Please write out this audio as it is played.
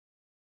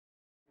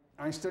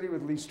I studied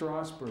with Lee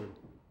Strasberg.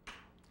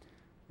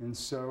 And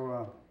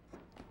so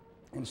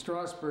in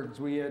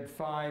Strasberg's we had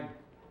five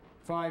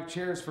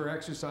chairs for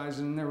exercise,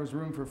 and there was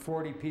room for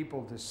 40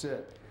 people to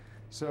sit.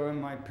 So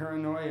in my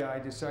paranoia, I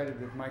decided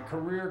that my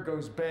career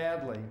goes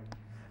badly.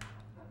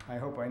 I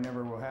hope I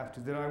never will have to.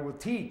 That I will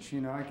teach.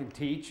 You know, I can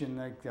teach, and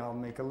I'll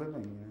make a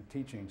living, you know,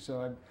 teaching.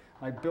 So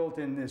I built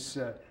in this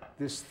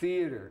this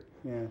theater,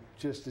 you know,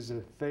 just as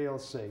a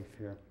fail-safe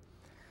here.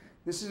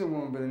 This is a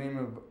woman by the name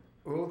of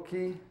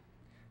Ulrike,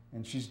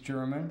 and she's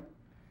German,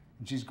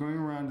 and she's going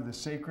around to the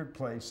sacred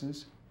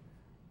places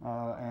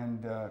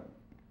and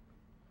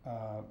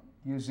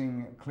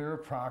using clear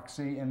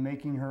proxy and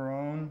making her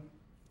own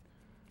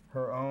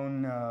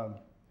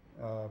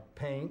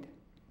paint.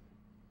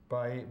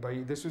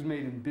 This was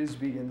made in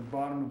Bisbee in the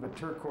bottom of a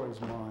turquoise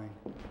mine.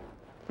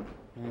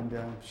 And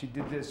she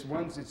did this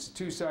once. It's a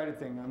two-sided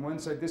thing. On one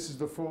side, this is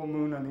the full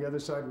moon. On the other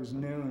side was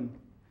noon.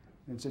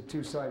 It's a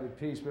two-sided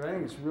piece, but I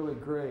think it's really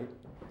great.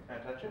 Can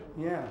I touch it?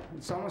 Yeah,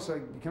 it's almost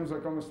like, becomes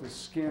like almost the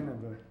skin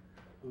of a,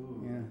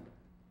 Ooh. yeah.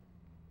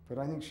 But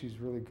I think she's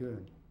really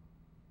good.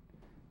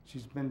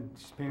 She's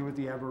painted with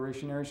the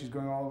Aberrationary. She's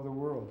going all over the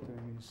world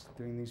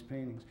doing these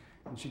paintings.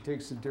 And she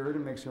takes the dirt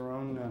and makes her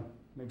own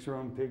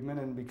pigment,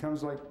 and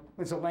becomes like,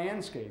 it's a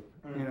landscape,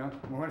 you know,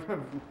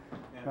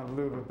 in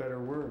lieu of a better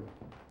word.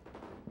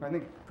 I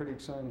think pretty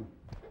exciting.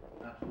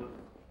 Absolutely.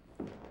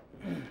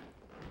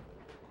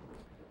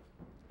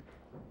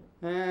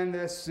 And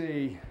let's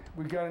see,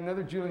 we've got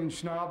another Julian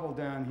Schnabel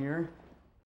down here.